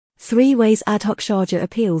3 Ways Adhokshaja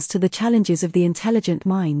Appeals to the Challenges of the Intelligent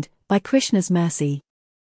Mind, by Krishna's Mercy.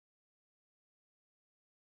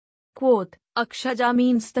 Quote, Akshaja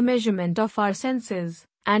means the measurement of our senses,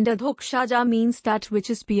 and Adhokshaja means that which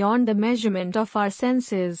is beyond the measurement of our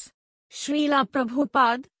senses. Srila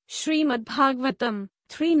Prabhupada, Srimad Bhagavatam,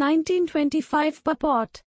 3:19-25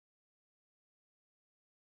 purport.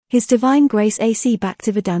 His Divine Grace A.C.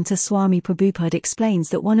 Bhaktivedanta Swami Prabhupada explains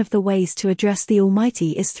that one of the ways to address the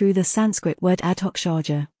Almighty is through the Sanskrit word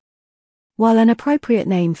Adhokshaja. While an appropriate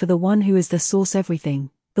name for the one who is the source everything,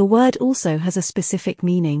 the word also has a specific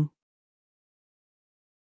meaning.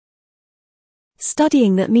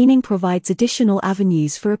 Studying that meaning provides additional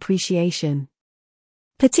avenues for appreciation.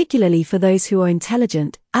 Particularly for those who are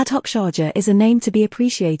intelligent, Adhokshaja is a name to be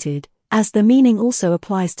appreciated, as the meaning also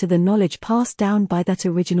applies to the knowledge passed down by that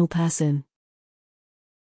original person.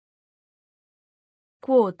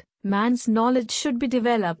 Quote, man's knowledge should be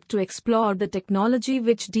developed to explore the technology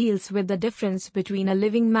which deals with the difference between a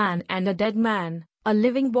living man and a dead man, a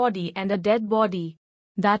living body and a dead body.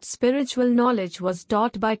 That spiritual knowledge was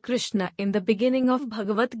taught by Krishna in the beginning of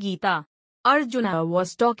Bhagavad Gita. Arjuna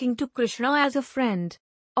was talking to Krishna as a friend.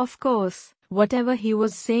 Of course, whatever he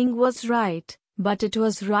was saying was right, but it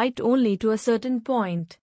was right only to a certain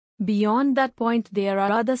point. Beyond that point there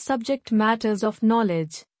are other subject matters of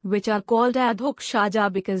knowledge, which are called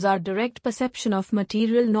Adhokshaja because our direct perception of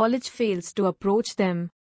material knowledge fails to approach them.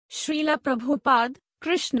 Srila Prabhupada,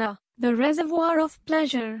 Krishna, the reservoir of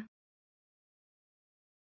pleasure.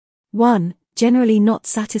 1. Generally not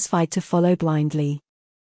satisfied to follow blindly.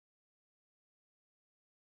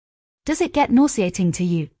 Does it get nauseating to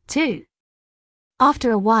you, too?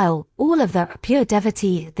 After a while, all of the pure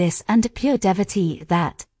devotee this and pure devotee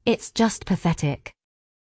that, it's just pathetic.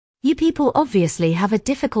 You people obviously have a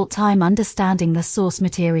difficult time understanding the source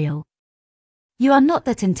material. You are not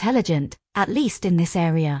that intelligent, at least in this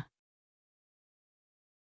area.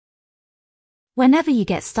 Whenever you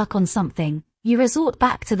get stuck on something, you resort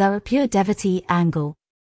back to the pure devotee angle.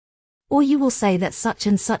 Or you will say that such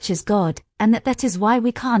and such is God, and that is why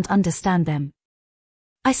we can't understand them.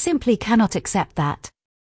 I simply cannot accept that.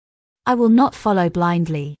 I will not follow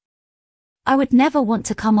blindly. I would never want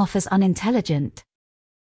to come off as unintelligent.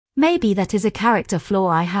 Maybe that is a character flaw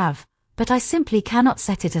I have, but I simply cannot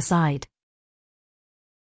set it aside.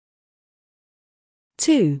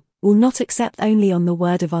 2. Will not accept only on the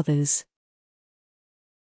word of others.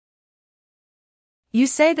 You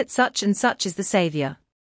say that such and such is the Savior.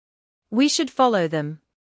 We should follow them.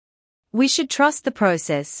 We should trust the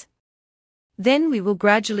process. Then we will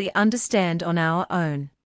gradually understand on our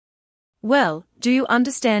own. Well, do you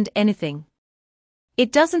understand anything?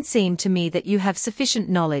 It doesn't seem to me that you have sufficient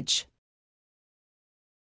knowledge.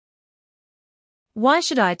 Why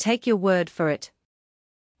should I take your word for it?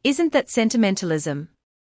 Isn't that sentimentalism?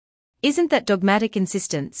 Isn't that dogmatic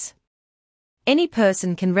insistence? Any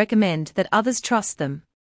person can recommend that others trust them.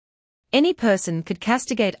 Any person could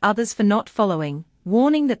castigate others for not following,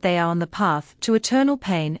 warning that they are on the path to eternal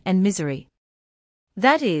pain and misery.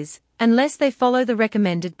 That is, unless they follow the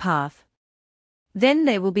recommended path. Then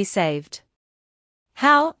they will be saved.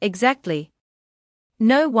 How, exactly?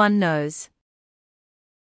 No one knows.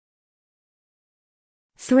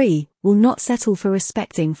 3. Will not settle for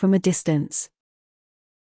respecting from a distance.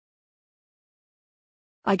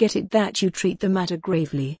 I get it that you treat the matter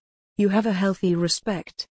gravely. You have a healthy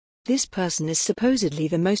respect. This person is supposedly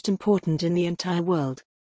the most important in the entire world.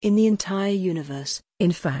 In the entire universe,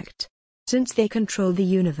 in fact. Since they control the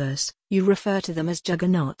universe, you refer to them as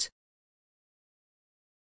Juggernaut.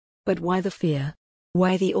 But why the fear?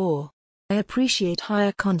 Why the awe? I appreciate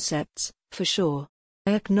higher concepts, for sure.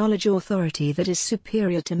 I acknowledge authority that is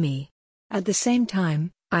superior to me. At the same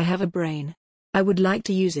time, I have a brain. I would like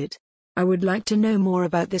to use it. I would like to know more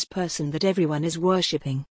about this person that everyone is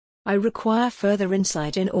worshipping. I require further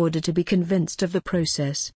insight in order to be convinced of the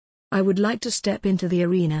process. I would like to step into the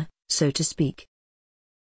arena, so to speak.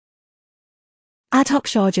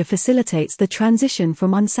 Adhokshaja facilitates the transition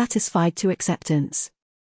from unsatisfied to acceptance.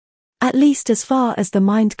 At least as far as the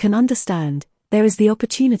mind can understand, there is the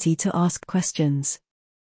opportunity to ask questions.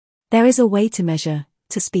 There is a way to measure,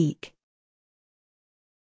 to speak.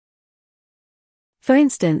 For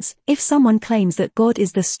instance, if someone claims that God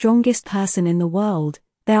is the strongest person in the world,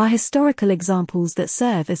 there are historical examples that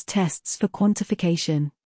serve as tests for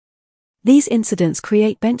quantification. These incidents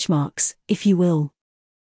create benchmarks, if you will.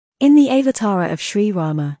 In the Avatara of Sri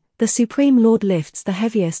Rama, the Supreme Lord lifts the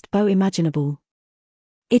heaviest bow imaginable.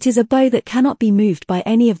 It is a bow that cannot be moved by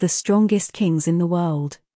any of the strongest kings in the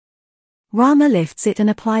world. Rama lifts it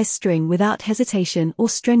and applies string without hesitation or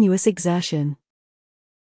strenuous exertion.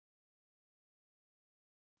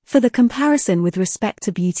 For the comparison with respect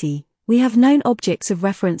to beauty, we have known objects of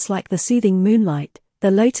reference like the soothing moonlight,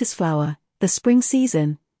 the lotus flower, the spring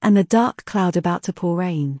season, and the dark cloud about to pour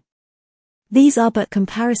rain. These are but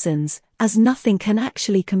comparisons, as nothing can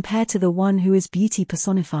actually compare to the one who is beauty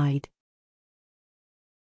personified.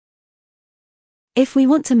 If we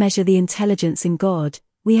want to measure the intelligence in God,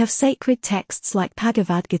 we have sacred texts like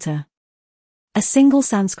Bhagavad Gita. A single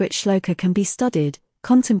Sanskrit shloka can be studied,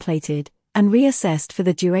 contemplated, and reassessed for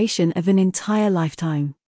the duration of an entire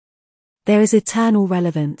lifetime. There is eternal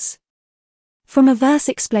relevance. From a verse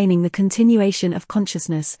explaining the continuation of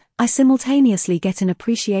consciousness, I simultaneously get an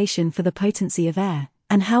appreciation for the potency of air,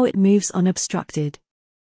 and how it moves unobstructed.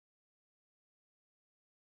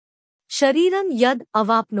 Shariran yad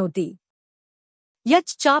avapnoti.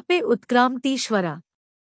 Yach chape utkramtishvara.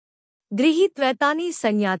 Grihitvetani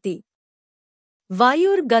sanyati.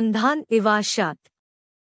 Vayur gandhan ivashat.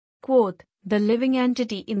 Quote, the living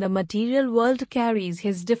entity in the material world carries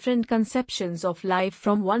his different conceptions of life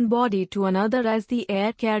from one body to another as the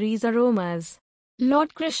air carries aromas.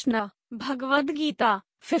 Lord Krishna, Bhagavad Gita,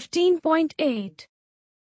 15.8.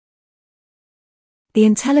 The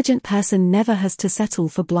intelligent person never has to settle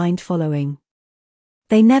for blind following.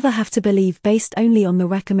 They never have to believe based only on the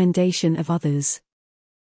recommendation of others.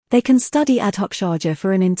 They can study Adhokshaja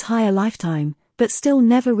for an entire lifetime, but still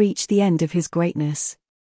never reach the end of his greatness.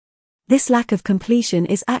 This lack of completion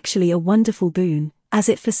is actually a wonderful boon, as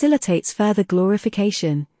it facilitates further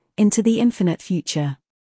glorification into the infinite future.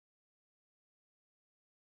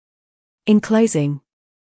 In closing,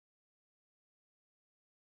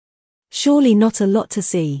 surely not a lot to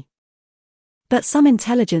see, but some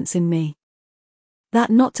intelligence in me. That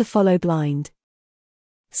not to follow blind.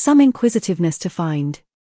 Some inquisitiveness to find.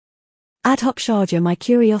 Adhokshaja my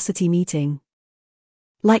curiosity meeting.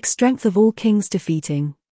 Like strength of all kings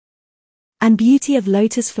defeating. And beauty of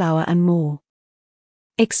lotus flower and more.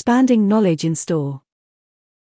 Expanding knowledge in store.